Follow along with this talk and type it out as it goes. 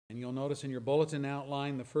And you'll notice in your bulletin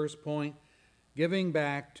outline, the first point, giving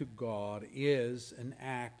back to God is an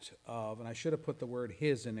act of, and I should have put the word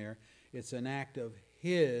His in there, it's an act of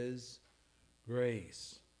His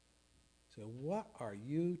grace. So what are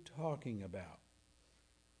you talking about?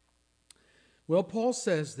 Well, Paul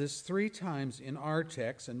says this 3 times in our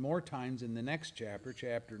text and more times in the next chapter,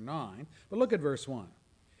 chapter 9. But look at verse 1.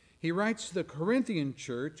 He writes to the Corinthian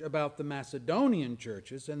church about the Macedonian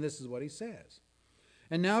churches, and this is what he says.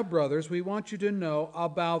 And now, brothers, we want you to know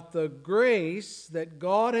about the grace that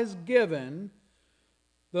God has given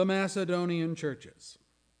the Macedonian churches.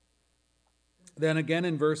 Then again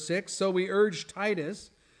in verse 6, so we urge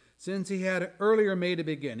Titus, since he had earlier made a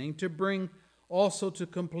beginning, to bring also to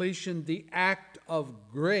completion the act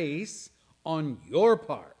of grace on your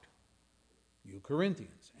part, you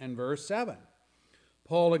Corinthians. And verse 7,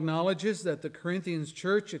 Paul acknowledges that the Corinthians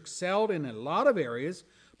church excelled in a lot of areas,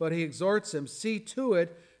 but he exhorts them, see to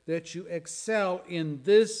it that you excel in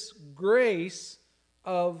this grace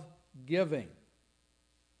of giving.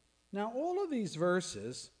 Now, all of these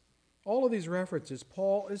verses, all of these references,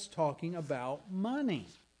 Paul is talking about money.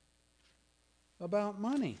 About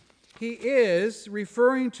money. He is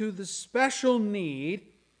referring to the special need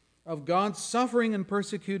of God's suffering and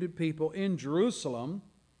persecuted people in Jerusalem,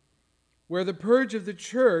 where the purge of the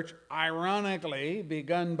church, ironically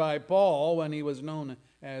begun by Paul when he was known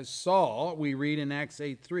as Saul, we read in Acts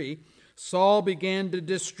 8:3, Saul began to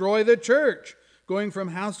destroy the church. Going from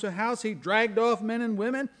house to house, he dragged off men and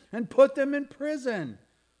women and put them in prison.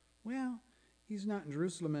 Well, he's not in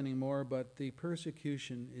Jerusalem anymore, but the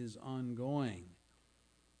persecution is ongoing.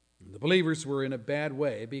 The believers were in a bad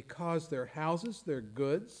way because their houses, their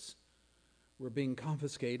goods, were being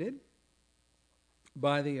confiscated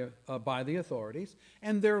by the authorities,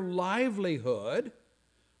 and their livelihood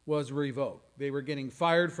was revoked. They were getting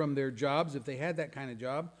fired from their jobs, if they had that kind of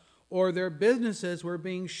job, or their businesses were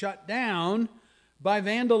being shut down by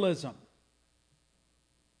vandalism.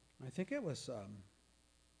 I think it was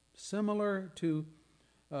similar to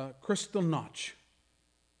Kristallnacht,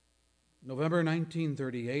 November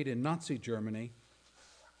 1938 in Nazi Germany.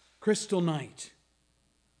 Kristallnacht.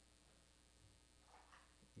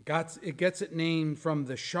 It gets its name from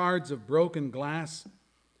the shards of broken glass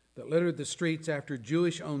that littered the streets after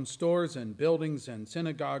Jewish-owned stores and buildings and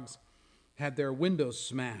synagogues had their windows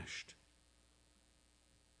smashed.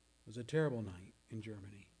 It was a terrible night in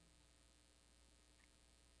Germany.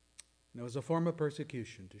 And it was a form of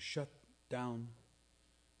persecution to shut down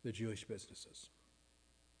the Jewish businesses.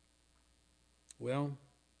 Well,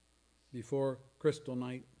 before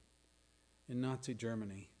Kristallnacht in Nazi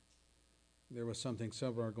Germany, there was something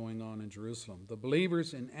similar going on in Jerusalem. The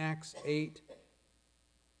believers in Acts 8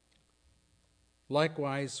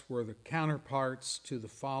 likewise were the counterparts to the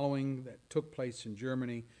following that took place in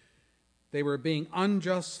Germany. They were being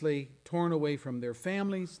unjustly torn away from their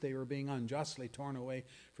families. They were being unjustly torn away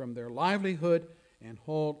from their livelihood and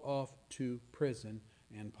hauled off to prison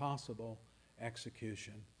and possible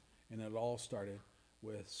execution. And it all started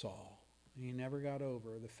with Saul. He never got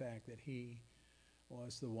over the fact that he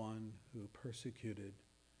was the one who persecuted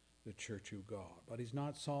the church of God. But he's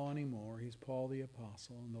not Saul anymore. He's Paul the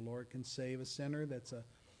Apostle, and the Lord can save a sinner that's a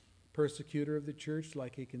persecutor of the church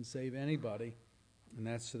like he can save anybody, and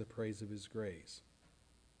that's to the praise of his grace.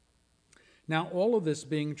 Now, all of this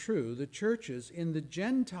being true, the churches in the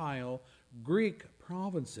Gentile Greek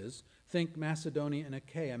provinces, think Macedonia and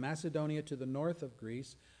Achaia, Macedonia to the north of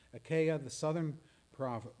Greece, Achaia, the southern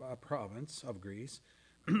province of Greece,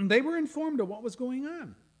 they were informed of what was going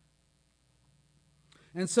on.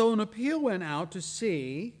 And so an appeal went out to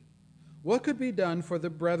see what could be done for the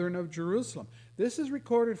brethren of Jerusalem. This is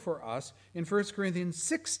recorded for us in 1 Corinthians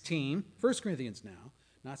 16, 1 Corinthians now,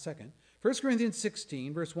 not 2nd, 1 Corinthians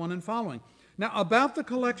 16, verse 1 and following. Now, about the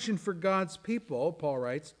collection for God's people, Paul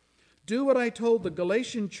writes, do what I told the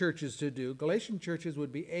Galatian churches to do. Galatian churches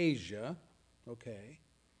would be Asia, okay.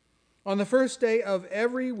 On the first day of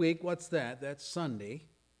every week, what's that? That's Sunday.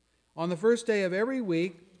 On the first day of every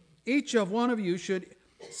week, each of one of you should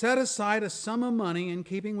set aside a sum of money in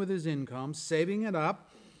keeping with his income, saving it up,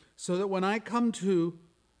 so that when I come,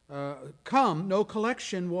 no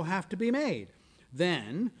collection will have to be made.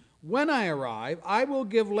 Then, when I arrive, I will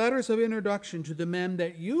give letters of introduction to the men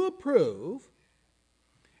that you approve,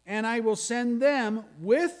 and I will send them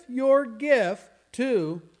with your gift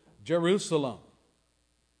to Jerusalem.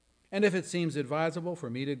 And if it seems advisable for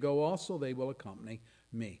me to go also, they will accompany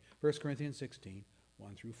me. 1 Corinthians 16,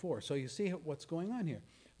 1 through 4. So you see what's going on here.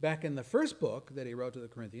 Back in the first book that he wrote to the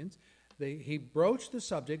Corinthians, he broached the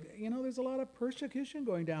subject. There's a lot of persecution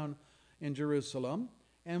going down in Jerusalem,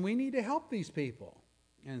 and we need to help these people.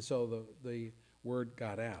 And so the word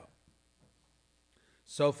got out.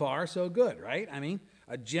 So far, so good, right? I mean,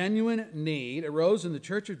 a genuine need arose in the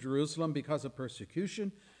church of Jerusalem because of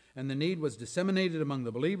persecution, and the need was disseminated among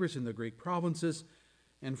the believers in the Greek provinces.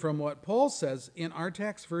 And from what Paul says in our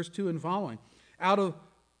text, verse 2 and following, out of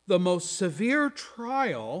the most severe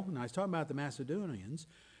trial, and I was talking about the Macedonians,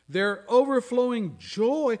 their overflowing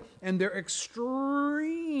joy and their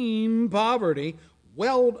extreme poverty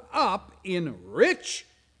welled up in rich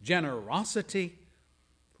generosity.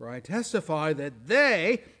 For I testify that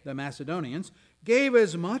they, the Macedonians, gave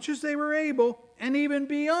as much as they were able and even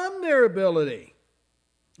beyond their ability.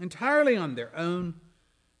 Entirely on their own,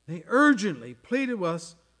 they urgently pleaded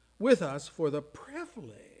with us for the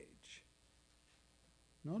privilege.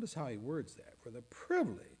 Notice how he words that, for the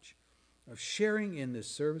privilege of sharing in this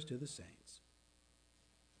service to the saints.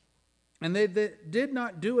 And they did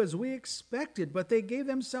not do as we expected, but they gave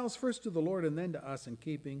themselves first to the Lord and then to us in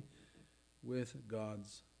keeping with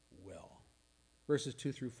God's will. Verses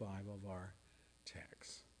 2 through 5 of our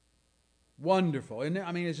text. Wonderful, isn't it?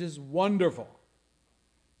 I mean, it's just wonderful.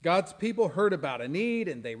 God's people heard about a need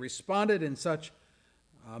and they responded in such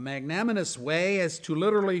a magnanimous way as to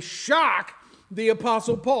literally shock the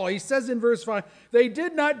Apostle Paul. He says in verse 5, they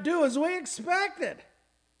did not do as we expected.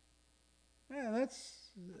 Yeah,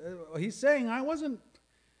 he's saying, I wasn't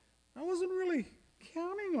really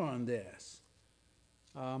counting on this.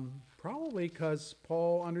 Probably because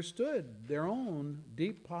Paul understood their own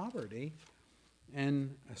deep poverty.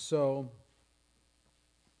 And so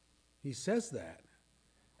he says that.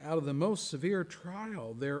 Out of the most severe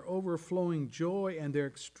trial, their overflowing joy and their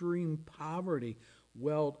extreme poverty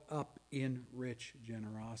welled up in rich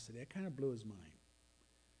generosity. That kind of blew his mind.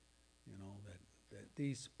 You know, that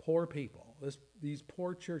these poor people, these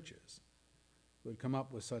poor churches would come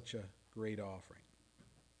up with such a great offering.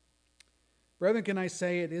 Brethren, can I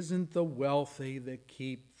say it isn't the wealthy that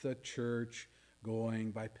keep the church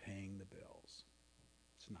going by paying the bills?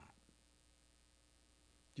 It's not.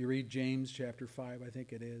 If you read James chapter 5, I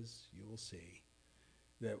think it is, you will see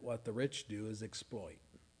that what the rich do is exploit.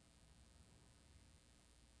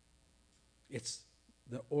 It's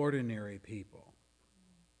the ordinary people.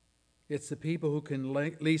 It's the people who can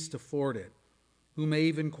least afford it, who may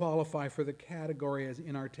even qualify for the category, as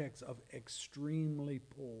in our text, of extremely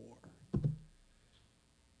poor.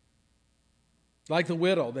 Like the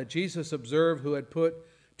widow that Jesus observed who had put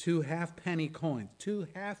 2 halfpenny coins, 2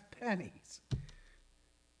 half pennies,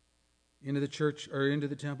 into the church or into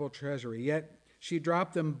the temple treasury. Yet she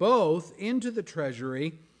dropped them both into the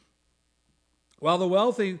treasury while the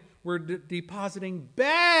wealthy were depositing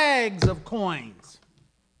bags of coins.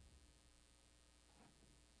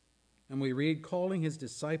 And we read, calling his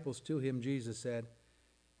disciples to him, Jesus said,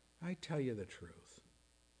 I tell you the truth.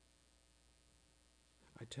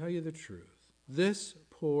 I tell you the truth. This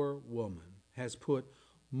poor woman has put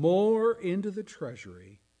more into the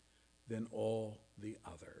treasury than all the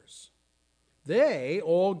others. They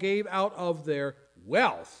all gave out of their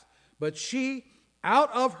wealth, but she,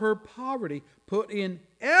 out of her poverty, put in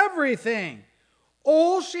everything,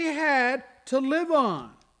 all she had to live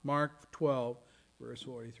on. Mark 12, verse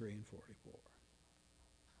 43 and 44.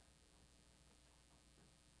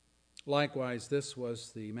 Likewise, this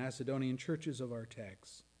was the Macedonian churches of our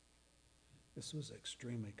text. This was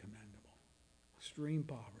extremely commendable. Extreme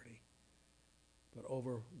poverty, but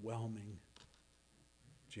overwhelming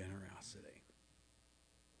generosity.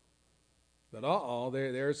 But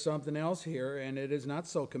there's something else here, and it is not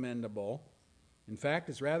so commendable. In fact,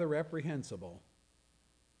 it's rather reprehensible.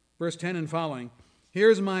 Verse 10 and following,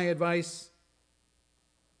 here's my advice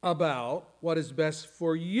about what is best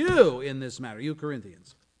for you in this matter, you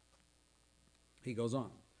Corinthians. He goes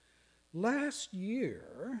on. Last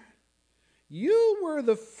year, you were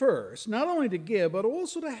the first not only to give, but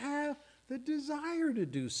also to have the desire to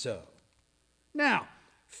do so. Now,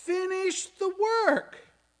 finish the work,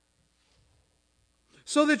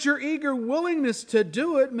 so that your eager willingness to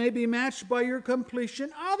do it may be matched by your completion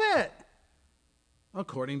of it,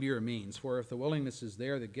 according to your means. For if the willingness is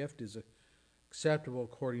there, the gift is acceptable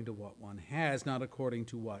according to what one has, not according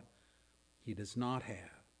to what he does not have.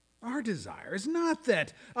 Our desire is not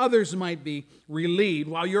that others might be relieved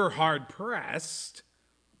while you're hard pressed,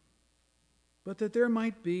 but that there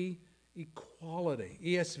might be equality.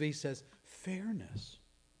 ESV says fairness.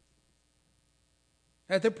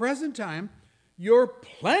 At the present time, your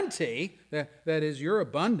plenty, that is your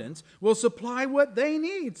abundance, will supply what they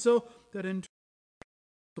need, so that in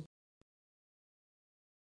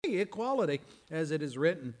equality, as it is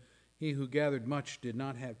written, he who gathered much did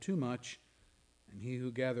not have too much, and he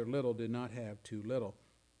who gathered little did not have too little.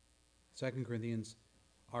 2 Corinthians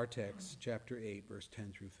our text, chapter 8, verse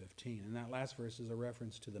 10 through 15. And that last verse is a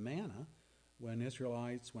reference to the manna when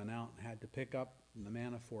Israelites went out and had to pick up the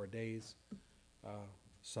manna for a day's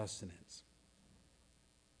sustenance.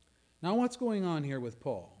 Now, what's going on here with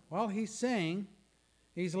Paul? Well, he's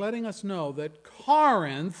letting us know that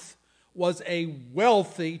Corinth was a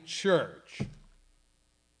wealthy church.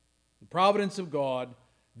 The providence of God,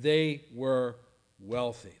 they were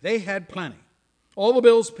wealthy. They had plenty. All the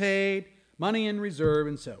bills paid, money in reserve,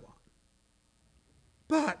 and so on.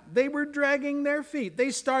 But they were dragging their feet. They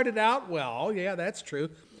started out well, yeah, that's true.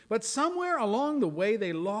 But somewhere along the way,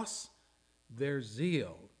 they lost their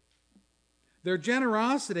zeal. Their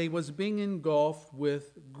generosity was being engulfed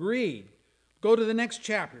with greed. Go to the next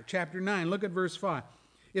chapter, chapter 9. Look at verse 5.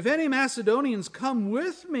 If any Macedonians come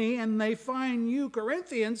with me and they find you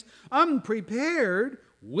Corinthians unprepared,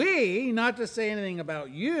 we, not to say anything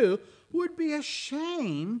about you, would be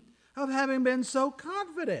ashamed of having been so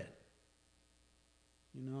confident.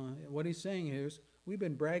 You know, what he's saying here is, we've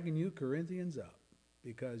been bragging you Corinthians up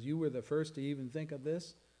because you were the first to even think of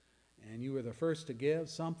this, and you were the first to give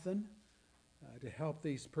something to help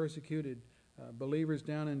these persecuted believers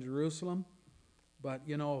down in Jerusalem. But,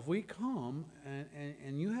 you know, if we come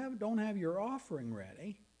and you don't have your offering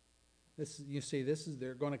ready,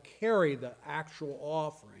 they're going to carry the actual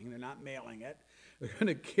offering. They're not mailing it. They're going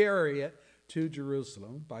to carry it to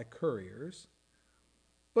Jerusalem by couriers.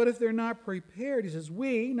 But if they're not prepared, he says,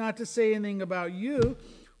 we, not to say anything about you,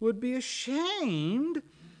 would be ashamed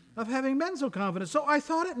of having been so confident. So I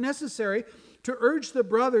thought it necessary to urge the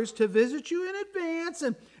brothers to visit you in advance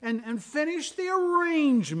and finish the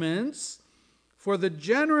arrangements for the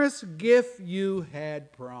generous gift you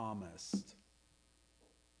had promised.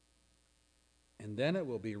 And then it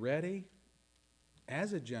will be ready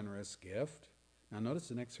as a generous gift. Now notice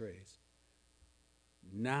the next phrase.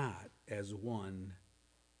 Not as one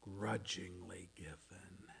grudgingly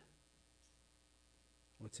given.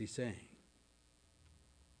 What's he saying?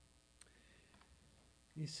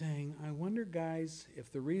 He's saying, I wonder, guys,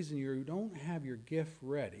 if the reason you don't have your gift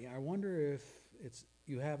ready, I wonder if it's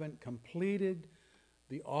you haven't completed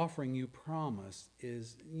the offering you promised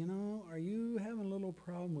is, are you having a little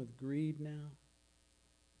problem with greed now?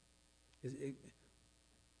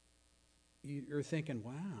 You're thinking,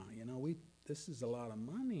 wow, this is a lot of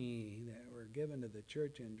money that we're giving to the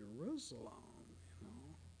church in Jerusalem,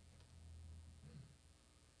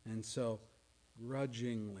 And so,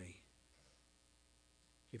 grudgingly,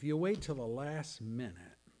 if you wait till the last minute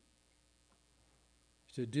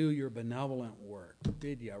to do your benevolent work,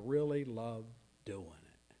 did you really love doing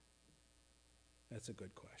it? That's a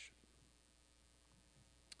good question.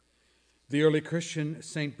 The early Christian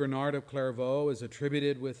St. Bernard of Clairvaux is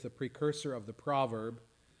attributed with the precursor of the proverb,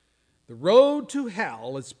 the road to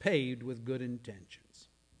hell is paved with good intentions.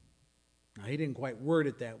 Now, he didn't quite word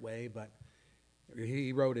it that way, but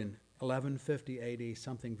he wrote in 1150 AD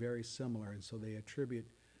something very similar, and so they attribute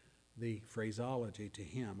the phraseology to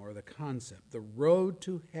him, or the concept. The road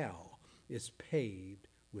to hell is paved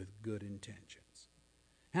with good intentions.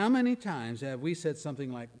 How many times have we said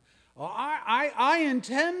something like, I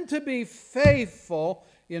intend to be faithful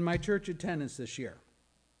in my church attendance this year.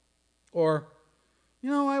 Or,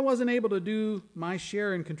 I wasn't able to do my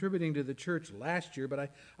share in contributing to the church last year, but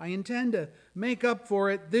I intend to make up for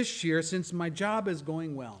it this year since my job is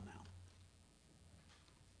going well now.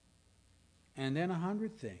 And then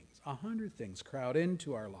 100 things crowd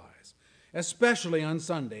into our lives, especially on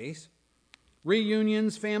Sundays.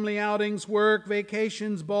 Reunions, family outings, work,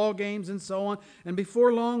 vacations, ball games, and so on. And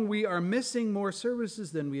before long, we are missing more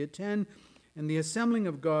services than we attend, and the assembling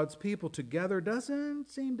of God's people together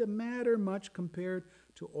doesn't seem to matter much compared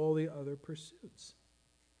to all the other pursuits.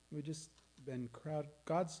 We've just been crowded.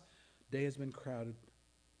 God's day has been crowded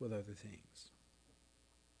with other things.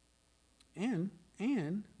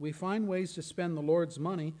 And we find ways to spend the Lord's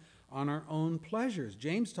money on our own pleasures.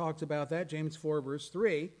 James talks about that, James 4, verse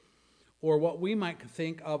 3, or what we might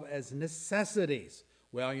think of as necessities.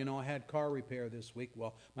 Well, I had car repair this week.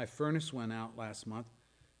 Well, my furnace went out last month.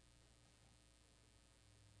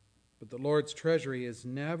 But the Lord's treasury is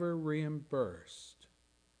never reimbursed.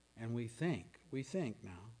 And we think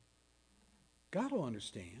now, God will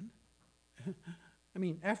understand.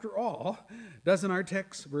 After all, doesn't our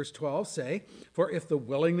text, verse 12, say, for if the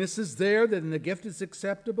willingness is there, then the gift is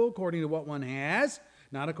acceptable according to what one has,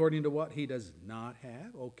 not according to what he does not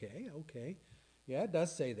have. Okay. Yeah, it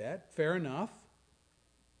does say that. Fair enough.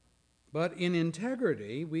 But in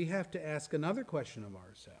integrity, we have to ask another question of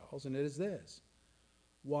ourselves, and it is this.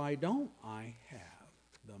 Why don't I have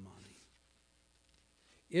the money?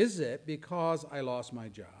 Is it because I lost my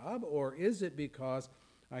job, or is it because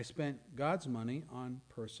I spent God's money on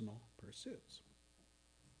personal pursuits.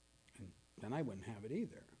 And then I wouldn't have it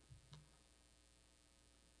either.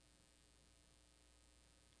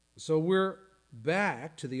 So we're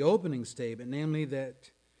back to the opening statement, namely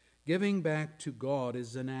that giving back to God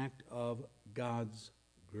is an act of God's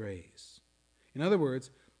grace. In other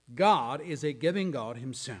words, God is a giving God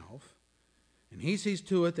himself, and he sees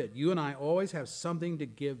to it that you and I always have something to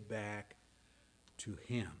give back to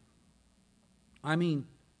him. I mean,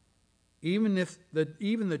 even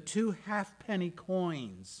the 2 halfpenny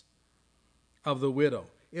coins of the widow,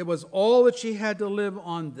 it was all that she had to live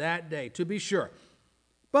on that day, to be sure.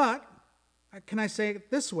 But, can I say it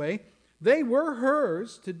this way? They were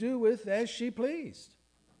hers to do with as she pleased.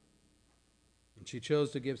 And she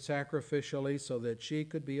chose to give sacrificially so that she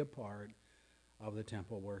could be a part of the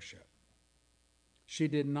temple worship. She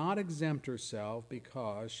did not exempt herself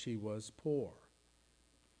because she was poor.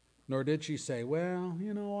 Nor did she say, well,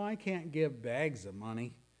 I can't give bags of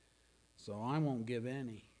money, so I won't give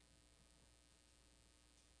any.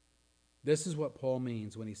 This is what Paul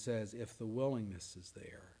means when he says, if the willingness is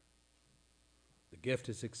there, the gift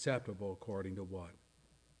is acceptable according to what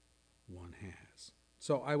one has.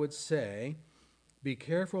 So I would say, be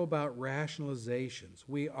careful about rationalizations.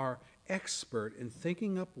 We are expert in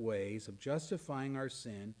thinking up ways of justifying our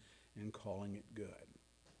sin and calling it good.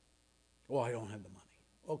 Oh, I don't have the money.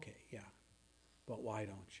 Okay, yeah, but why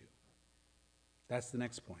don't you? That's the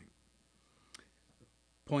next point.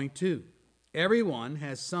 Point 2. Everyone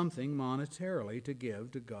has something monetarily to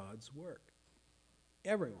give to God's work.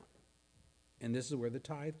 Everyone. And this is where the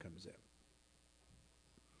tithe comes in.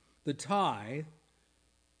 The tithe,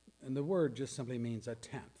 and the word just simply means a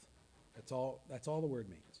tenth. That's all the word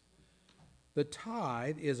means. The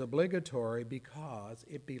tithe is obligatory because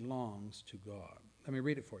it belongs to God. Let me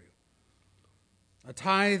read it for you. A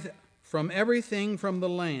tithe from everything from the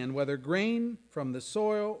land, whether grain from the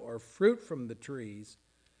soil or fruit from the trees,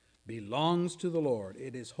 belongs to the Lord.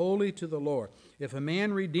 It is holy to the Lord. If a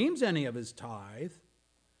man redeems any of his tithe,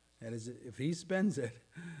 that is, if he spends it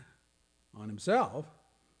on himself,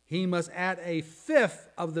 he must add a fifth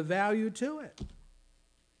of the value to it.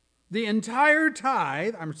 The entire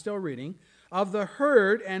tithe, I'm still reading, of the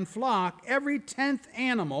herd and flock, every 10th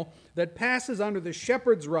animal that passes under the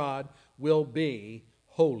shepherd's rod will be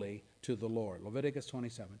holy to the Lord. Leviticus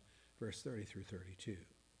 27, verse 30 through 32.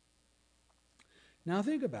 Now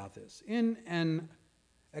think about this. In an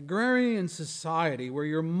agrarian society where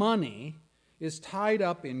your money is tied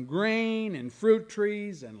up in grain and fruit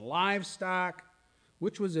trees and livestock,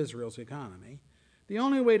 which was Israel's economy, the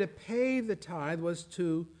only way to pay the tithe was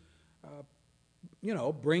to,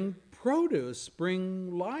 bring produce,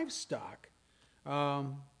 bring livestock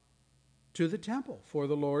to the temple for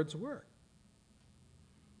the Lord's work.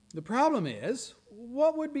 The problem is,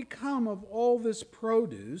 what would become of all this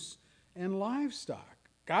produce and livestock?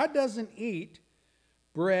 God doesn't eat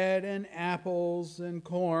bread and apples and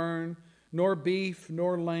corn, nor beef,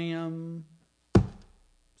 nor lamb.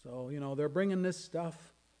 So, they're bringing this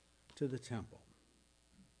stuff to the temple.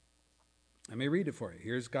 Let me read it for you.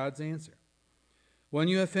 Here's God's answer. When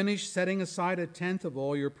you have finished setting aside a tenth of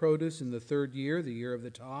all your produce in the 3rd year, the year of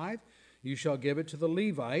the tithe, you shall give it to the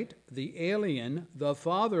Levite, the alien, the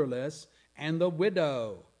fatherless, and the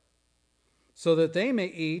widow, so that they may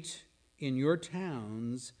eat in your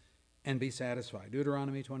towns and be satisfied.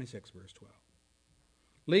 Deuteronomy 26, verse 12.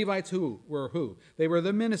 Levites were who? They were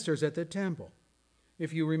the ministers at the temple.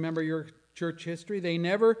 If you remember your church history, they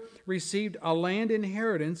never received a land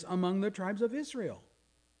inheritance among the tribes of Israel.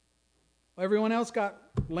 Everyone else got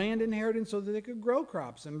land inheritance so that they could grow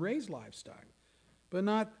crops and raise livestock, but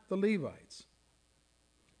not the Levites.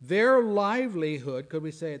 Their livelihood, could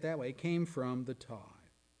we say it that way, came from the tithe.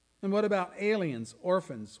 And what about aliens,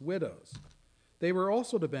 orphans, widows? They were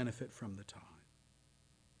also to benefit from the tithe.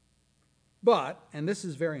 But, and this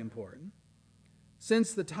is very important,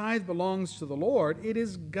 since the tithe belongs to the Lord, it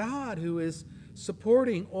is God who is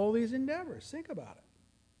supporting all these endeavors. Think about it.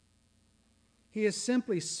 He is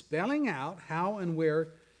simply spelling out how and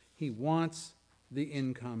where he wants the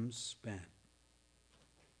income spent.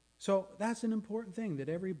 So that's an important thing, that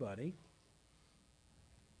everybody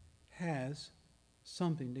has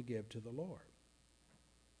something to give to the Lord.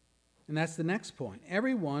 And that's the next point.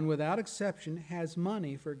 Everyone, without exception, has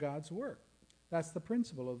money for God's work. That's the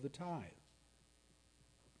principle of the tithe.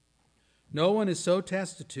 No one is so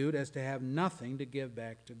destitute as to have nothing to give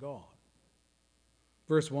back to God.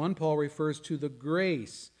 Verse 1, Paul refers to the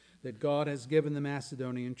grace that God has given the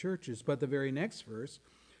Macedonian churches. But the very next verse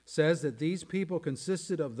says that these people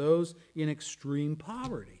consisted of those in extreme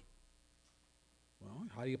poverty. Well,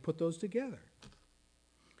 how do you put those together?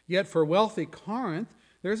 Yet for wealthy Corinth,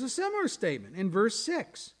 there's a similar statement in verse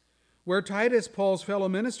 6, where Titus, Paul's fellow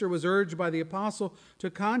minister, was urged by the apostle to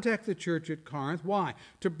contact the church at Corinth. Why?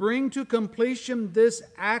 To bring to completion this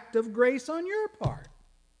act of grace on your part.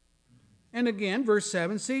 And again, verse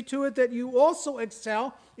 7, see to it that you also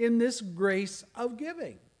excel in this grace of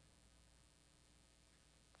giving.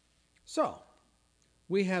 So,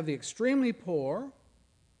 we have the extremely poor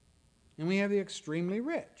and we have the extremely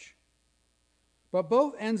rich. But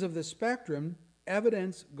both ends of the spectrum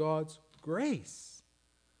evidence God's grace,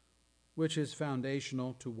 which is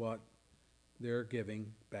foundational to what their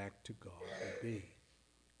giving back to God would be.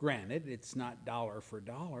 Granted, it's not dollar for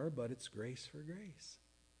dollar, but it's grace for grace,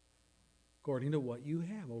 according to what you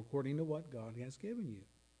have, according to what God has given you.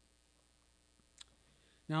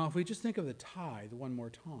 Now, if we just think of the tithe one more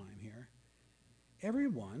time here,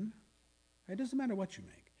 everyone, it doesn't matter what you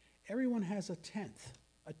make, everyone has a tenth.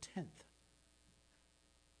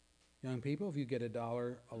 Young people, if you get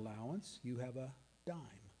 $1 allowance, you have a dime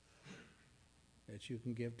that you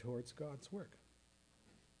can give towards God's work.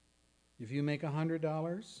 If you make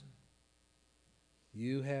 $100,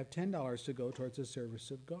 you have $10 to go towards the service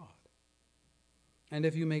of God. And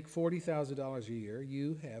if you make $40,000 a year,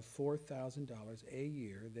 you have $4,000 a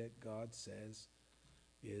year that God says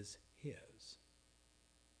is His.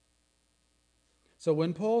 So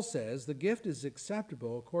when Paul says the gift is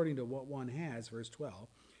acceptable according to what one has, verse 12,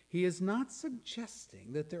 he is not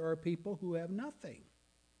suggesting that there are people who have nothing.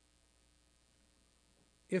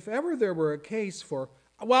 If ever there were a case for,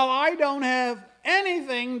 well, I don't have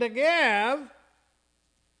anything to give,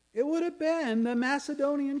 it would have been the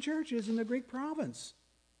Macedonian churches in the Greek province.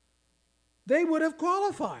 They would have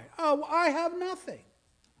qualified. Oh, I have nothing.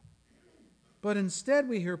 But instead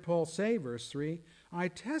we hear Paul say, verse 3, I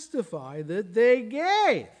testify that they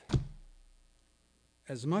gave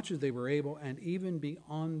as much as they were able and even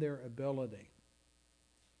beyond their ability.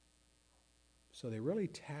 So they really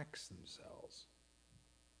taxed themselves.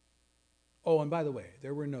 Oh, and by the way,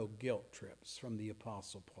 there were no guilt trips from the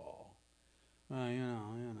Apostle Paul. You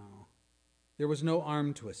know. There was no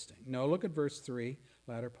arm twisting. No, look at verse 3,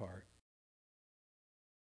 latter part.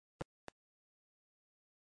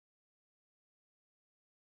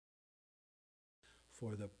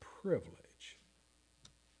 For the privilege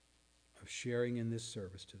of sharing in this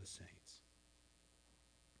service to the saints.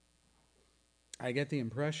 I get the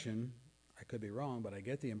impression, I could be wrong, but I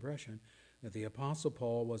get the impression that the Apostle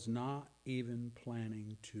Paul was not even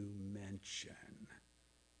planning to mention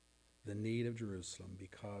the need of Jerusalem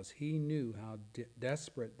because he knew how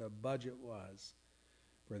desperate the budget was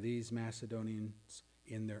for these Macedonians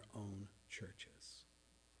in their own churches.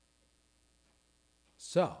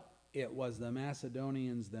 So, it was the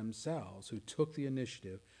Macedonians themselves who took the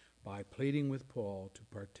initiative by pleading with Paul to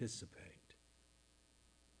participate.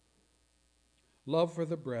 Love for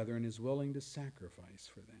the brethren is willing to sacrifice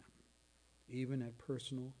for them, even at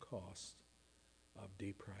personal cost of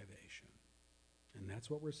deprivation. And that's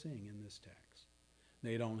what we're seeing in this text.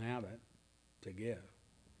 They don't have it to give,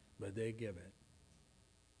 but they give it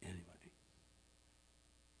anyway.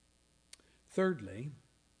 Thirdly,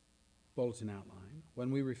 bulletin outline,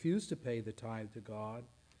 when we refuse to pay the tithe to God,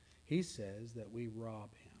 he says that we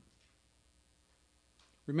rob him.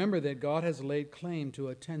 Remember that God has laid claim to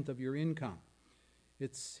a tenth of your income.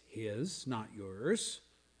 It's his, not yours,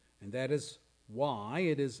 and that is why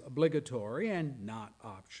it is obligatory and not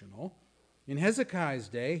optional. In Hezekiah's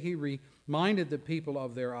day, he reminded the people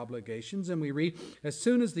of their obligations, and we read, as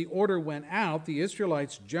soon as the order went out, the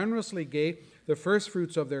Israelites generously gave the first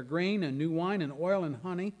fruits of their grain and new wine and oil and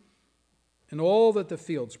honey and all that the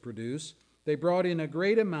fields produce. They brought in a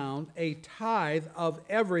great amount, a tithe of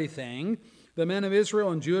everything. The men of Israel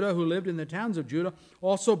and Judah who lived in the towns of Judah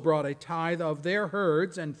also brought a tithe of their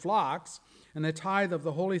herds and flocks and a tithe of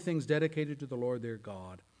the holy things dedicated to the Lord their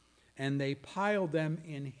God. And they piled them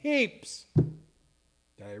in heaps.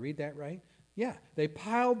 Did I read that right? Yeah, they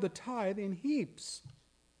piled the tithe in heaps.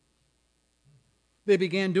 They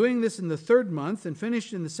began doing this in the 3rd month and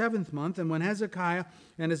finished in the 7th month. And when Hezekiah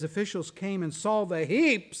and his officials came and saw the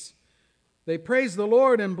heaps, they praised the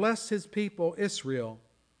Lord and blessed his people Israel.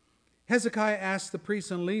 Hezekiah asked the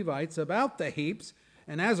priests and Levites about the heaps,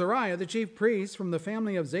 and Azariah, the chief priest from the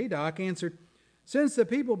family of Zadok, answered, since the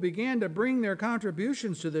people began to bring their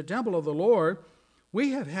contributions to the temple of the Lord,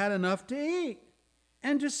 we have had enough to eat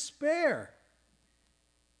and to spare,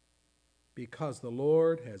 because the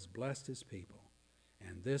Lord has blessed his people,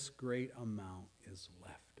 and this great amount is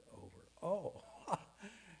left over. Oh,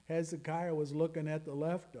 Hezekiah was looking at the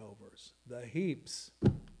leftovers. The heaps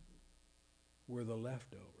were the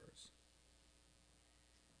leftovers.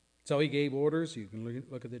 So he gave orders, you can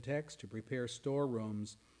look at the text, to prepare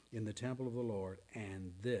storerooms in the temple of the Lord,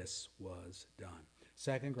 and this was done.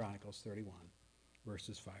 2 Chronicles 31,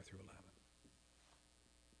 verses 5 through 11.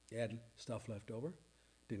 They had stuff left over,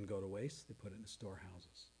 didn't go to waste, they put it in the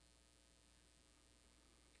storehouses.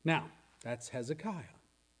 Now, that's Hezekiah.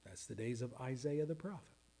 That's the days of Isaiah the prophet.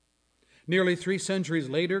 Nearly 3 centuries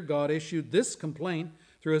later, God issued this complaint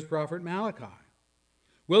through his prophet Malachi.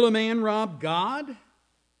 Will a man rob God?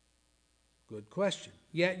 Good question.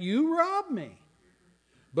 Yet you rob me.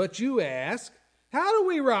 But you ask, how do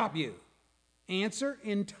we rob you? Answer,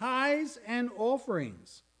 in tithes and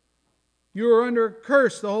offerings. You are under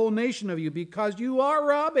curse, the whole nation of you, because you are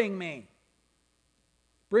robbing me.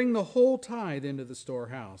 Bring the whole tithe into the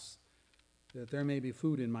storehouse, that there may be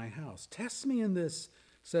food in my house. Test me in this,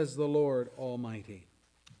 says the Lord Almighty,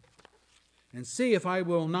 and see if I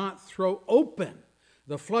will not throw open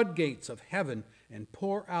the floodgates of heaven and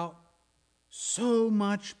pour out so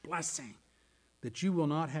much blessing that you will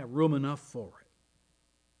not have room enough for it.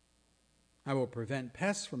 I will prevent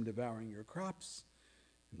pests from devouring your crops,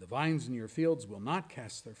 and the vines in your fields will not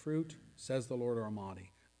cast their fruit, says the Lord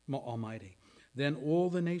Almighty. Then all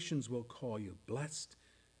the nations will call you blessed,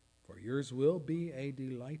 for yours will be a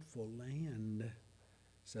delightful land,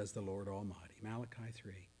 says the Lord Almighty. Malachi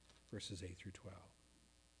 3, verses 8 through 12.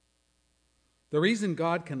 The reason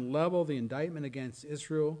God can level the indictment against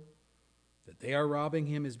Israel, that they are robbing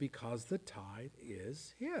him, is because the tithe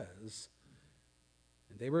is his.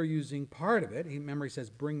 And they were using part of it. Remember, he says,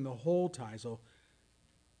 bring the whole tithe. So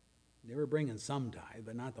they were bringing some tithe,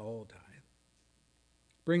 but not the whole tithe.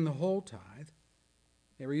 Bring the whole tithe.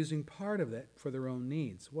 They were using part of it for their own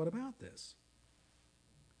needs. What about this?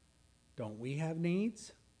 Don't we have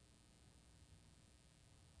needs?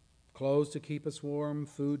 Clothes to keep us warm,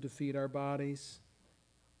 food to feed our bodies.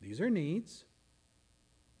 These are needs.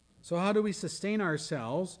 So how do we sustain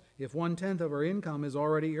ourselves if 1/10 of our income is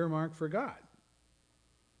already earmarked for God?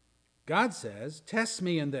 God says, test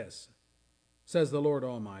me in this, says the Lord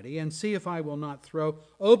Almighty, and see if I will not throw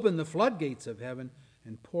open the floodgates of heaven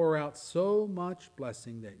and pour out so much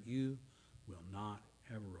blessing that you will not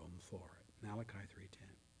have room for it. Malachi 3:10.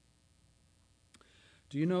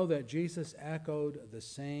 Do you know that Jesus echoed the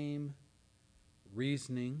same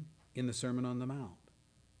reasoning in the Sermon on the Mount?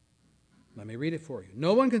 Let me read it for you.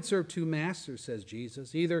 No one can serve 2 masters, says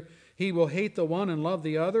Jesus. Either he will hate the one and love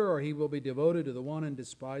the other, or he will be devoted to the one and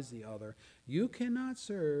despise the other. You cannot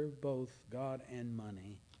serve both God and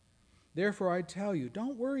money. Therefore, I tell you,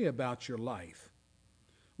 don't worry about your life,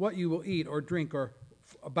 what you will eat or drink, or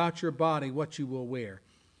about your body, what you will wear.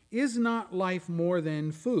 Is not life more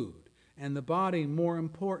than food, and the body more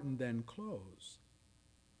important than clothes?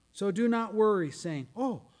 So do not worry, saying,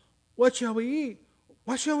 oh, what shall we eat?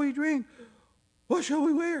 What shall we drink? What shall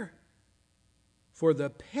we wear? For the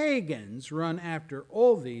pagans run after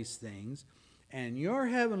all these things, and your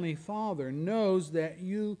heavenly Father knows that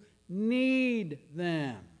you need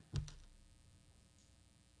them.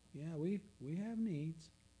 Yeah, we have needs.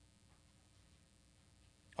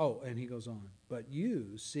 Oh, and he goes on. But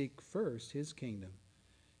you seek first his kingdom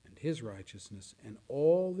and his righteousness, and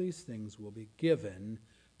all these things will be given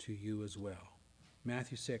to you as well.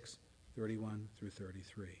 Matthew 6, 31 through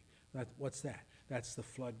 33. What's that? That's the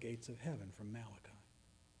floodgates of heaven from Malachi.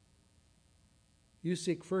 You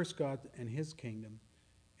seek first God and his kingdom,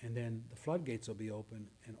 and then the floodgates will be open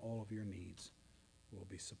and all of your needs will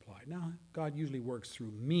be supplied. Now, God usually works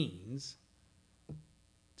through means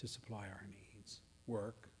to supply our needs.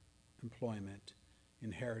 Work, employment,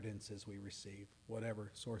 inheritances we receive,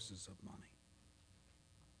 whatever sources of money.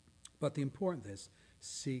 But the important is,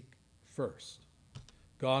 seek first.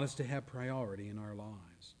 God is to have priority in our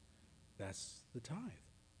lives. That's the tithe,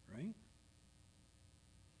 right?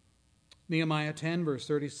 Nehemiah 10, verse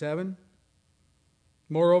 37.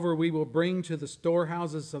 Moreover, we will bring to the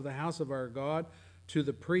storehouses of the house of our God, to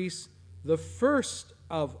the priests, the first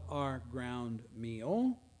of our ground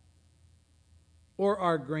meal, or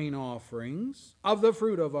our grain offerings, of the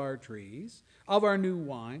fruit of our trees, of our new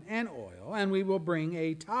wine and oil, and we will bring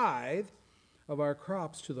a tithe of our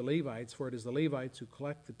crops to the Levites, for it is the Levites who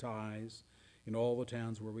collect the tithes in all the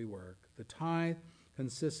towns where we work. The tithe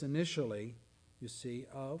consists initially, you see,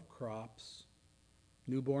 of crops,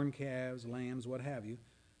 newborn calves, lambs, what have you,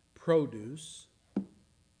 produce,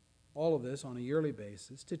 all of this on a yearly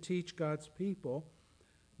basis, to teach God's people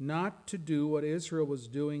not to do what Israel was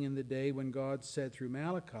doing in the day when God said through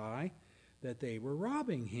Malachi that they were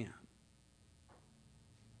robbing him.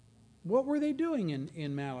 What were they doing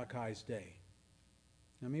in Malachi's day?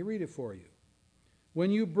 Let me read it for you. When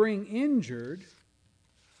you bring injured,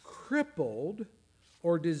 crippled,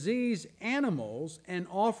 or diseased animals and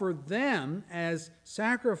offer them as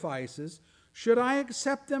sacrifices, should I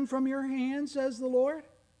accept them from your hand, says the Lord?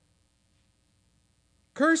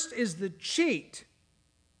 Cursed is the cheat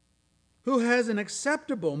who has an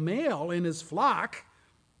acceptable male in his flock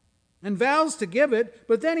and vows to give it,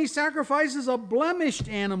 but then he sacrifices a blemished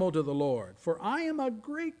animal to the Lord. For I am a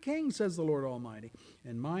great king, says the Lord Almighty,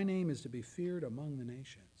 and my name is to be feared among the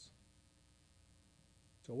nations.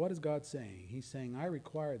 So what is God saying? He's saying, I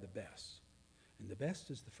require the best, and the best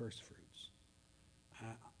is the first fruits.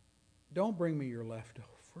 Don't bring me your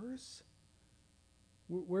leftovers.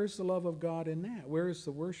 Where's the love of God in that? Where is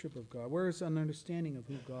the worship of God? Where is an understanding of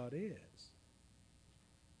who God is?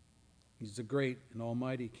 He's the great and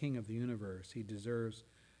almighty King of the universe. He deserves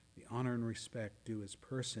the honor and respect due his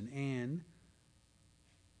person. And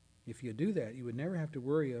if you do that, you would never have to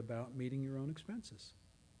worry about meeting your own expenses.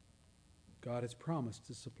 God has promised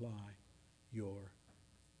to supply your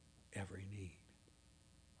every need.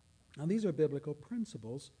 Now, these are biblical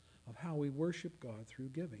principles of how we worship God through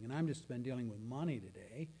giving. And I've just been dealing with money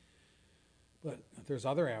today. But there's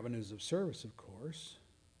other avenues of service, of course,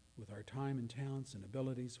 with our time and talents and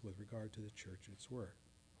abilities with regard to the church and its work.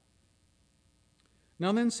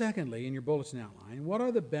 Now then, secondly, in your bulletin outline, what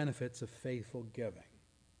are the benefits of faithful giving?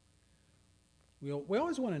 We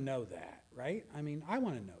always want to know that, right? I mean, I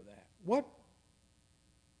want to know that.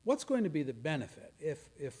 What's going to be the benefit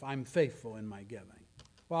if I'm faithful in my giving?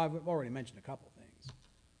 Well, I've already mentioned a couple things.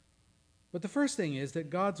 But the first thing is that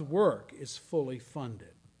God's work is fully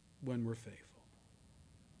funded when we're faithful.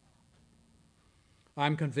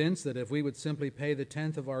 I'm convinced that if we would simply pay the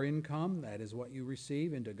 10th of our income, that is what you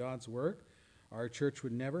receive, into God's work, our church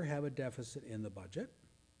would never have a deficit in the budget.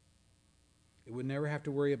 It would never have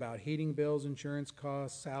to worry about heating bills, insurance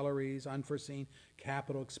costs, salaries, unforeseen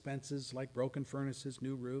capital expenses like broken furnaces,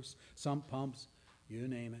 new roofs, sump pumps, you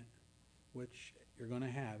name it, which you're going to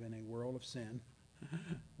have in a world of sin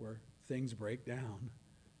where things break down,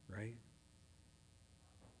 right?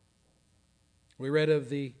 We read of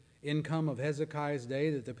the income of Hezekiah's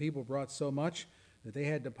day that the people brought so much that they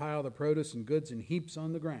had to pile the produce and goods in heaps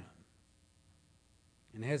on the ground.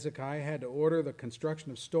 And Hezekiah had to order the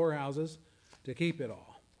construction of storehouses to keep it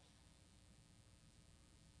all.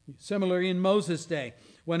 Similarly, in Moses' day,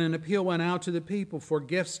 when an appeal went out to the people for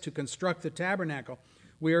gifts to construct the tabernacle,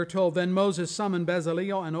 we are told, then Moses summoned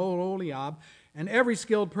Bezaleel and Oholiab and every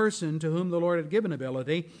skilled person to whom the Lord had given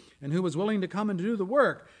ability and who was willing to come and do the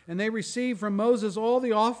work. And they received from Moses all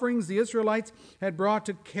the offerings the Israelites had brought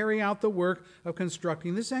to carry out the work of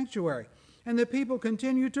constructing the sanctuary. And the people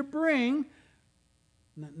continued to bring,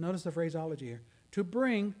 notice the phraseology here, to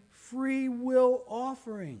bring free will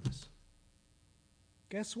offerings.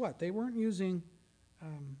 Guess what? They weren't using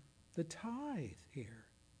the tithe here.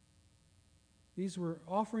 These were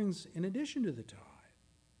offerings in addition to the tithe.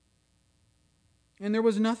 And there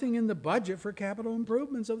was nothing in the budget for capital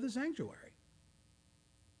improvements of the sanctuary.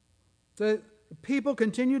 The people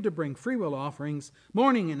continued to bring free will offerings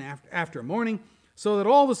morning and after morning, so that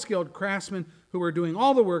all the skilled craftsmen who were doing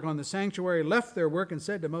all the work on the sanctuary left their work and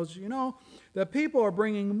said to Moses, you know, the people are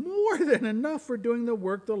bringing more than enough for doing the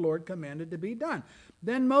work the Lord commanded to be done.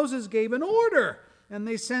 Then Moses gave an order, and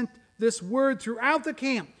they sent this word throughout the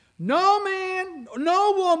camp. No man,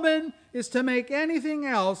 no woman is to make anything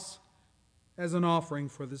else as an offering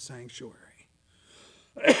for the sanctuary.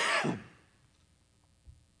 I'd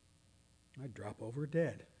drop over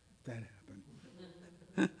dead if that happened.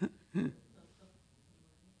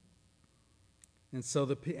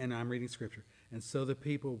 And I'm reading scripture. And so the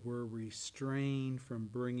people were restrained from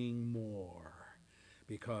bringing more,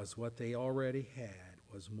 because what they already had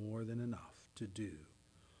was more than enough to do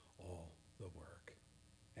all the work.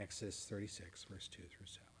 Exodus 36, verse 2 through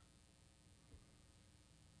 7.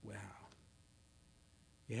 Wow.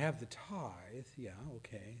 You have the tithe, yeah,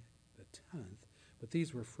 okay, the 10th, but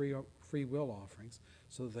these were free will offerings.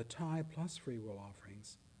 So the tithe plus free will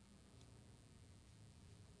offerings,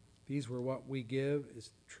 these were what we give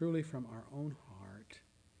is truly from our own heart,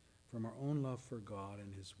 from our own love for God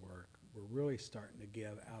and His work. We're really starting to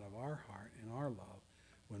give out of our heart and our love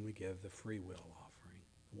when we give the free will offering,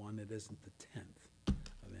 the one that isn't the 10th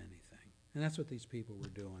of anything. And that's what these people were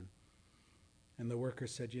doing. And the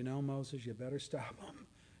workers said, you know, Moses, you better stop them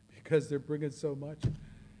because they're bringing so much.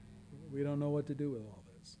 We don't know what to do with all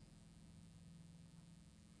this.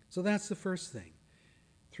 So that's the first thing.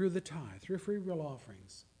 Through the tithe, through free will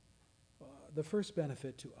offerings, the first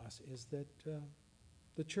benefit to us is that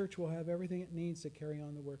the church will have everything it needs to carry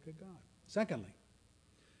on the work of God. Secondly,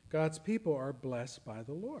 God's people are blessed by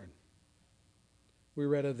the Lord. We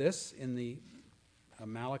read of this in the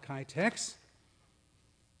Malachi text.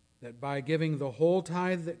 that by giving the whole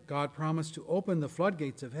tithe that God promised to open the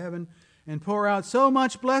floodgates of heaven and pour out so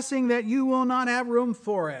much blessing that you will not have room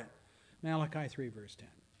for it. Malachi 3 verse 10.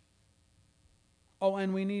 Oh,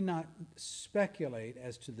 and we need not speculate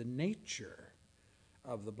as to the nature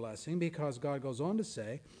of the blessing, because God goes on to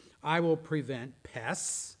say, I will prevent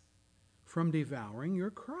pests from devouring your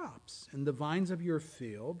crops, and the vines of your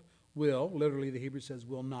field will, literally the Hebrew says,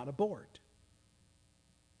 will not abort.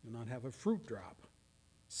 Will not have a fruit drop,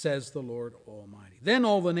 says the Lord Almighty. Then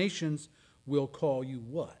all the nations will call you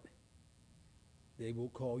what? They will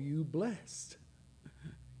call you blessed.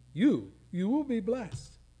 You will be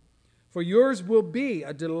blessed. For yours will be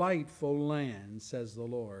a delightful land, says the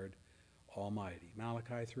Lord Almighty.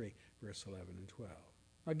 Malachi 3, verse 11 and 12.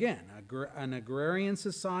 Again, an agrarian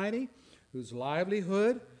society whose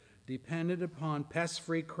livelihood depended upon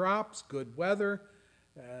pest-free crops, good weather.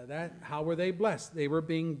 How were they blessed? They were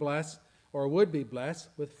being blessed, or would be blessed,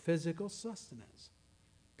 with physical sustenance.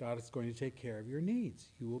 God is going to take care of your needs.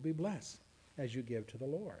 You will be blessed as you give to the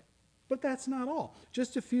Lord. But that's not all.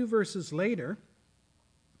 Just a few verses later,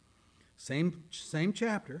 same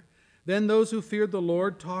chapter, then those who feared the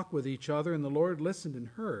Lord talked with each other, and the Lord listened and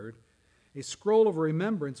heard. A scroll of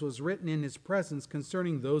remembrance was written in his presence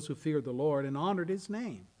concerning those who feared the Lord and honored his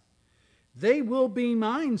name. They will be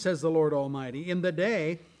mine, says the Lord Almighty, in the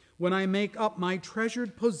day when I make up my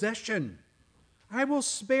treasured possession. I will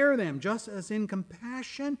spare them, just as in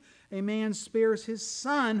compassion a man spares his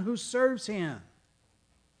son who serves him.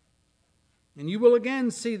 And you will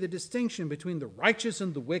again see the distinction between the righteous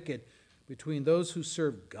and the wicked, between those who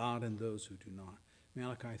serve God and those who do not.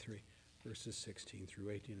 Malachi 3, verses 16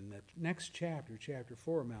 through 18. And that next chapter, chapter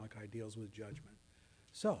 4 of Malachi, deals with judgment.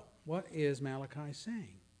 So, what is Malachi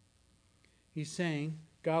saying? He's saying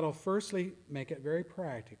God will firstly make it very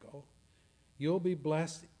practical. You'll be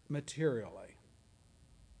blessed materially.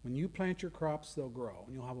 When you plant your crops, they'll grow,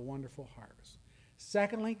 and you'll have a wonderful harvest.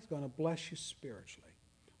 Secondly, he's going to bless you spiritually.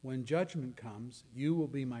 When judgment comes, you will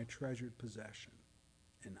be my treasured possession,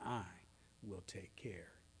 and I will take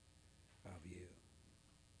care of you.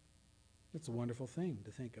 It's a wonderful thing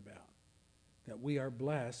to think about, that we are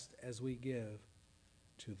blessed as we give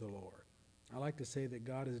to the Lord. I like to say that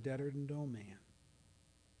God is debtor to no man.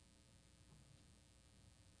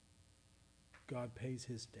 God pays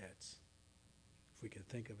his debts, if we could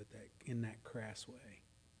think of it in that crass way.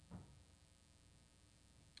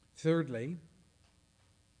 Thirdly,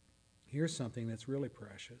 here's something that's really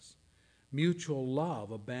precious. Mutual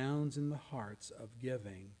love abounds in the hearts of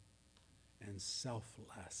giving and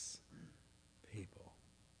selfless people.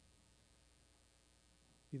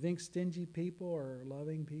 You think stingy people are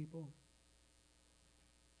loving people?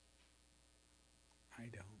 I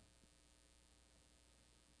don't.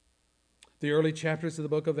 The early chapters of the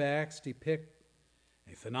book of Acts depict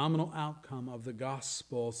a phenomenal outcome of the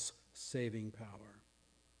gospel's saving power.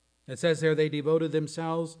 It says there they devoted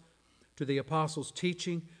themselves to the apostles'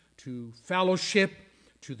 teaching, to fellowship,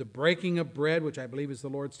 to the breaking of bread, which I believe is the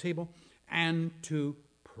Lord's table, and to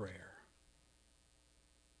prayer.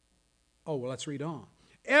 Oh, well, let's read on.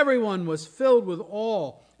 Everyone was filled with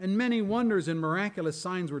awe, and many wonders and miraculous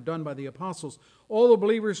signs were done by the apostles. All the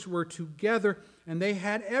believers were together, and they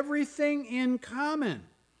had everything in common.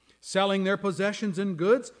 Selling their possessions and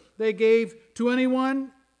goods, they gave to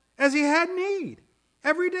anyone as he had need.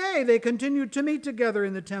 Every day they continued to meet together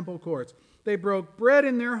in the temple courts. They broke bread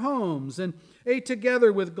in their homes and ate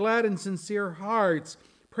together with glad and sincere hearts,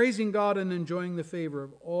 praising God and enjoying the favor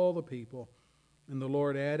of all the people. And the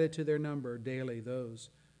Lord added to their number daily those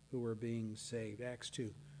who were being saved. Acts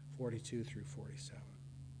 2, 42 through 47.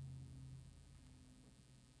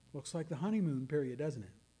 Looks like the honeymoon period, doesn't it?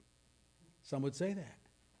 Some would say that.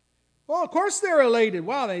 Well, of course they're elated.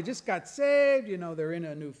 Wow, they just got saved. They're in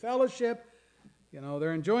a new fellowship.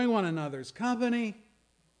 They're enjoying one another's company.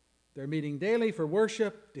 They're meeting daily for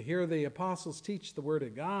worship, to hear the apostles teach the Word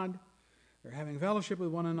of God. They're having fellowship with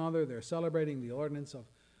one another. They're celebrating the ordinance of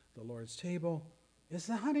the Lord's table. It's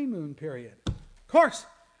the honeymoon period. Of course,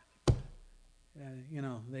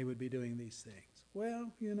 they would be doing these things.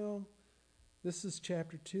 Well, this is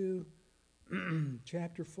chapter 2,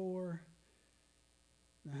 chapter 4.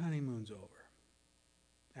 The honeymoon's over.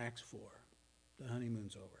 Acts 4. The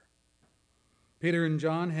honeymoon's over. Peter and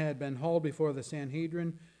John had been hauled before the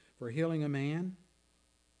Sanhedrin for healing a man.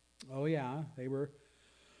 Oh yeah, they were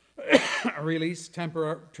released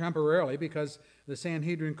temporarily because the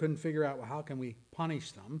Sanhedrin couldn't figure out, well, how can we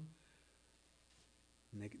punish them?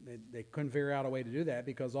 And they couldn't figure out a way to do that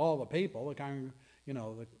because all the people,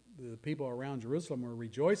 the people around Jerusalem were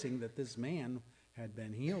rejoicing that this man had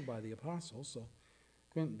been healed by the apostles. So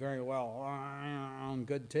couldn't very well, on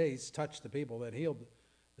good taste, touch the people that healed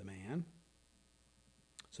the man.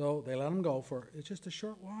 So they let him go for just a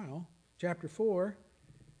short while. Chapter 4,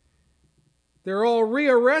 they're all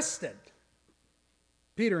rearrested,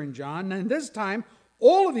 Peter and John, and this time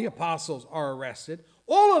all of the apostles are arrested,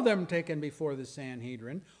 all of them taken before the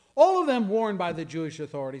Sanhedrin, all of them warned by the Jewish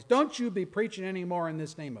authorities, don't you be preaching anymore in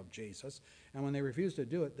this name of Jesus. And when they refused to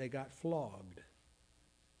do it, they got flogged.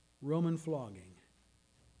 Roman flogging.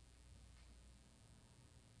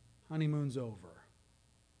 Honeymoon's over.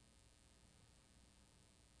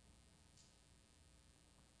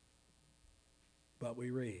 But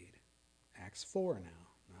we read Acts 4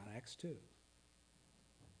 now, not Acts 2.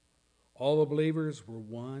 All the believers were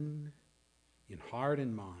one in heart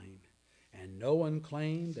and mind, and no one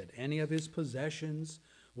claimed that any of his possessions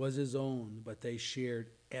was his own, but they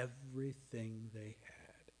shared everything they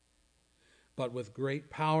had. But with great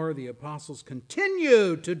power the apostles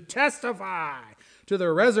continued to testify to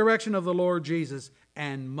the resurrection of the Lord Jesus,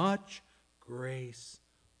 and much grace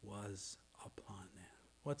was upon them.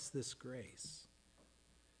 What's this grace?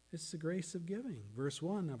 It's the grace of giving. Verse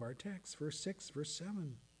 1 of our text, verse 6, verse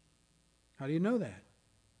 7. How do you know that?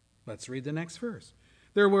 Let's read the next verse.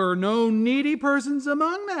 There were no needy persons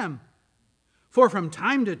among them. For from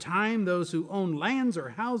time to time those who owned lands or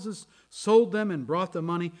houses sold them and brought the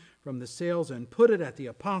money from the sales and put it at the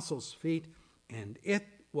apostles' feet, and it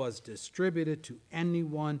was distributed to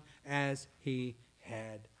anyone as he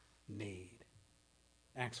had need.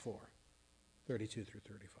 Acts 4, 32 through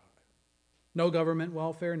 35. No government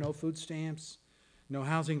welfare, no food stamps, no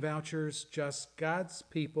housing vouchers, just God's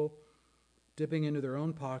people dipping into their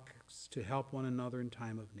own pockets to help one another in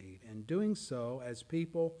time of need, and doing so as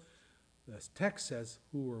people, the text says,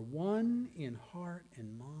 who were one in heart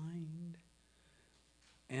and mind,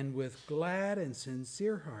 and with glad and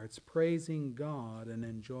sincere hearts praising God and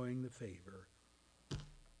enjoying the favor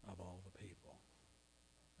of all the people.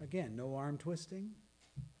 Again, no arm twisting,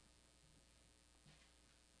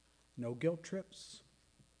 no guilt trips.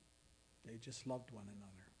 They just loved one another.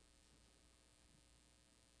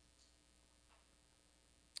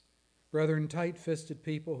 Brethren, tight-fisted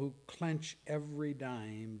people who clench every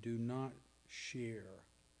dime do not share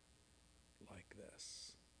like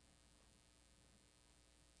this.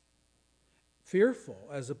 Fearful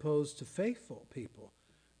as opposed to faithful people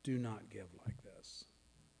do not give like this.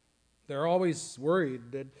 They're always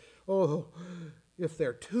worried that, if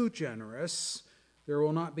they're too generous, there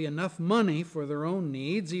will not be enough money for their own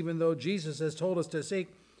needs, even though Jesus has told us to seek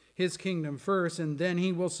his kingdom first, and then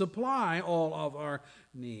he will supply all of our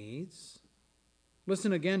needs.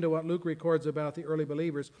 Listen again to what Luke records about the early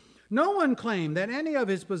believers. No one claimed that any of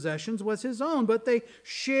his possessions was his own, but they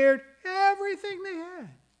shared everything they had.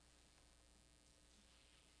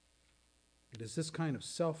 It is this kind of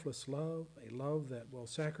selfless love, a love that will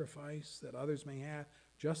sacrifice that others may have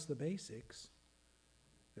just the basics,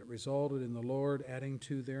 that resulted in the Lord adding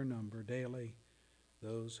to their number daily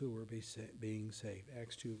those who were being saved.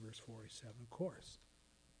 Acts 2, verse 47. Of course.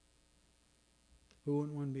 Who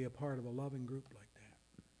wouldn't want to be a part of a loving group like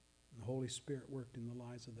that? And the Holy Spirit worked in the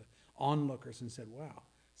lives of the onlookers and said, wow,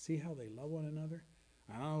 see how they love one another?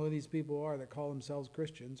 I don't know who these people are that call themselves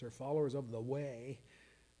Christians or followers of the way.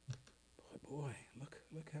 But boy,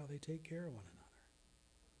 look how they take care of one another.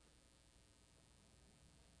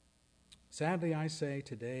 Sadly, I say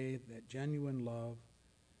today that genuine love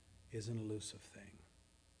is an elusive thing.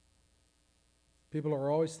 People are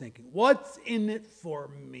always thinking, what's in it for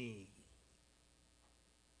me?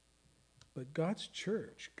 But God's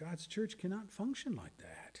church cannot function like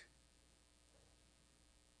that.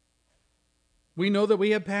 We know that we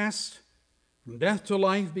have passed from death to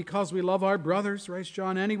life because we love our brothers, writes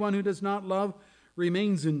John. Anyone who does not love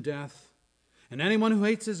remains in death. And anyone who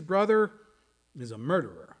hates his brother is a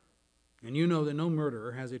murderer. And you know that no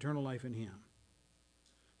murderer has eternal life in him.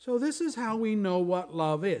 So this is how we know what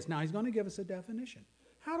love is. Now he's going to give us a definition.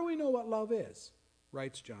 How do we know what love is?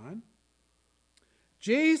 Writes John.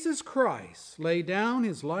 Jesus Christ laid down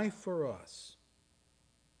his life for us.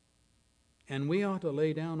 And we ought to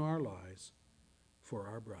lay down our lives for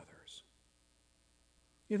our brothers.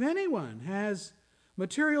 If anyone has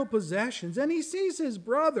material possessions and he sees his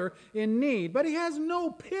brother in need, but he has no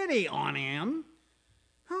pity on him,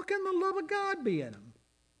 how can the love of God be in him?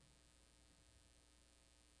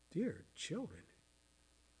 Dear children,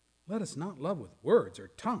 let us not love with words or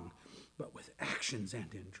tongue, but with actions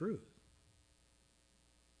and in truth.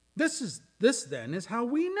 This then is how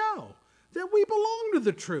we know that we belong to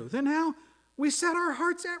the truth and how we set our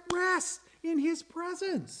hearts at rest in his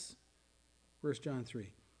presence. 1 John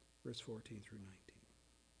 3, verse 14 through 19.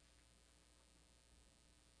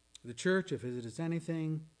 The church, if it is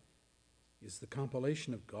anything, is the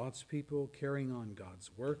compilation of God's people carrying on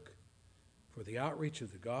God's work for the outreach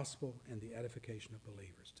of the gospel and the edification of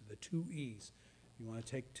believers. To the 2 E's. You want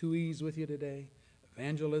to take 2 E's with you today?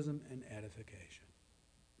 Evangelism and edification.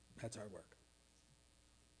 That's our work.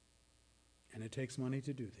 And it takes money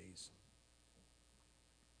to do these.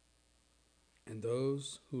 And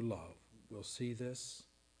those who love will see this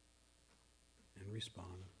and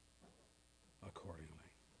respond accordingly.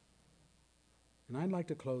 And I'd like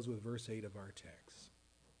to close with verse 8 of our text.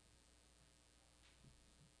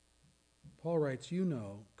 Paul writes, you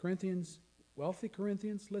know, Corinthians, wealthy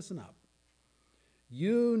Corinthians, listen up.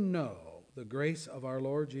 You know the grace of our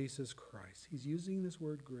Lord Jesus Christ. He's using this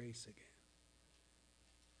word grace again.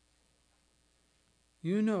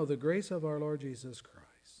 You know the grace of our Lord Jesus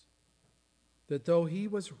Christ, that though he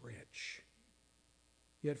was rich,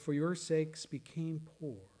 yet for your sakes became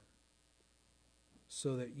poor,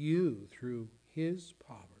 so that you, through his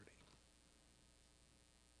poverty,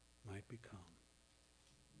 might become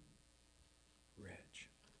rich.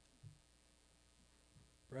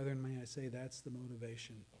 Brethren, may I say that's the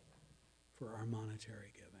motivation for our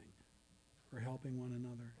monetary giving, for helping one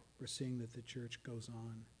another, for seeing that the church goes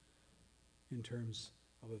on in terms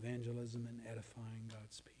of evangelism and edifying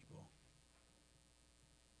God's people.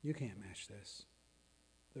 You can't match this.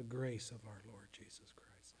 The grace of our Lord Jesus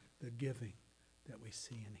Christ, the giving that we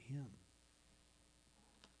see in him.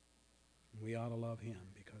 We ought to love him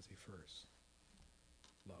because he first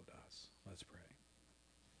loved us. Let's pray.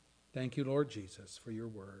 Thank you, Lord Jesus, for your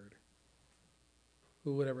word.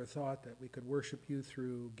 Who would ever thought that we could worship you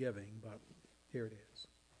through giving, but here it is.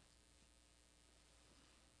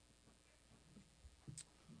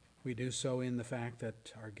 We do so in the fact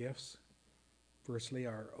that our gifts, firstly,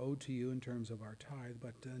 are owed to you in terms of our tithe,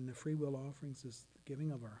 but in the free will offerings is the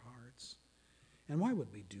giving of our hearts. And why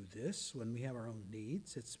would we do this when we have our own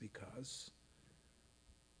needs? It's because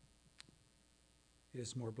it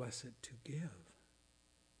is more blessed to give,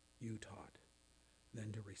 you taught,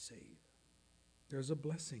 than to receive. There's a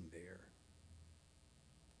blessing there.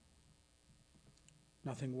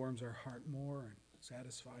 Nothing warms our heart more and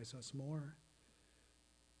satisfies us more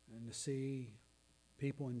than to see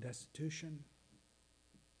people in destitution,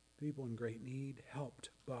 people in great need, helped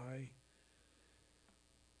by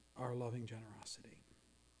our loving generosity.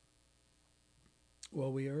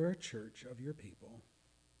 Well, we are a church of your people.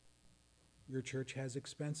 Your church has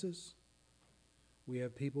expenses. We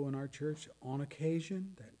have people in our church on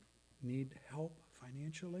occasion that need help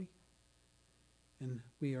financially. And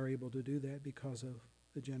we are able to do that because of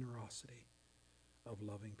the generosity of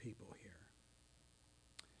loving people here.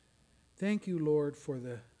 Thank you, Lord, for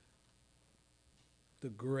the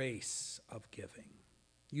grace of giving.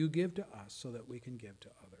 You give to us so that we can give to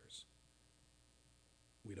others.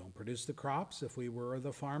 We don't produce the crops if we were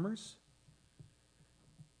the farmers.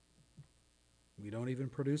 We don't even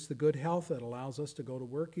produce the good health that allows us to go to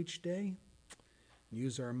work each day,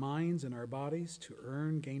 use our minds and our bodies to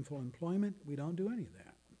earn gainful employment. We don't do any of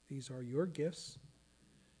that. These are your gifts.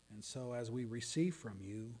 And so as we receive from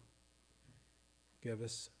you, give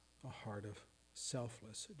us a heart of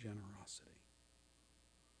selfless generosity.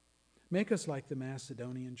 Make us like the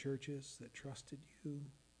Macedonian churches that trusted you,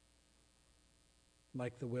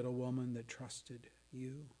 like the widow woman that trusted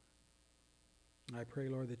you. I pray,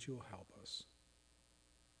 Lord, that you will help us.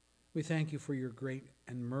 We thank you for your great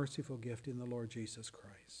and merciful gift in the Lord Jesus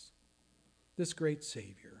Christ, this great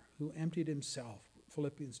Savior who emptied himself,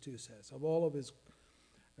 Philippians 2 says, of all of his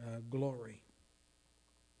glory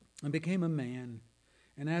and became a man.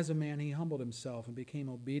 And as a man, he humbled himself and became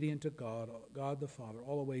obedient to God the Father,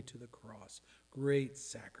 all the way to the cross. Great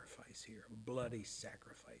sacrifice here, a bloody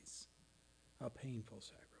sacrifice, a painful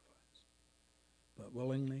sacrifice. But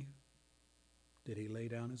willingly did he lay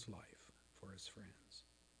down his life for his friends.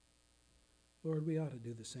 Lord, we ought to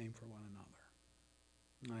do the same for one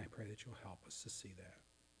another. I pray that you'll help us to see that.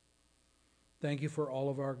 Thank you for all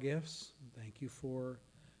of our gifts. Thank you for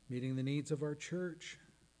meeting the needs of our church.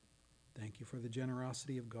 Thank you for the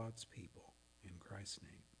generosity of God's people. In Christ's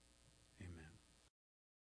name.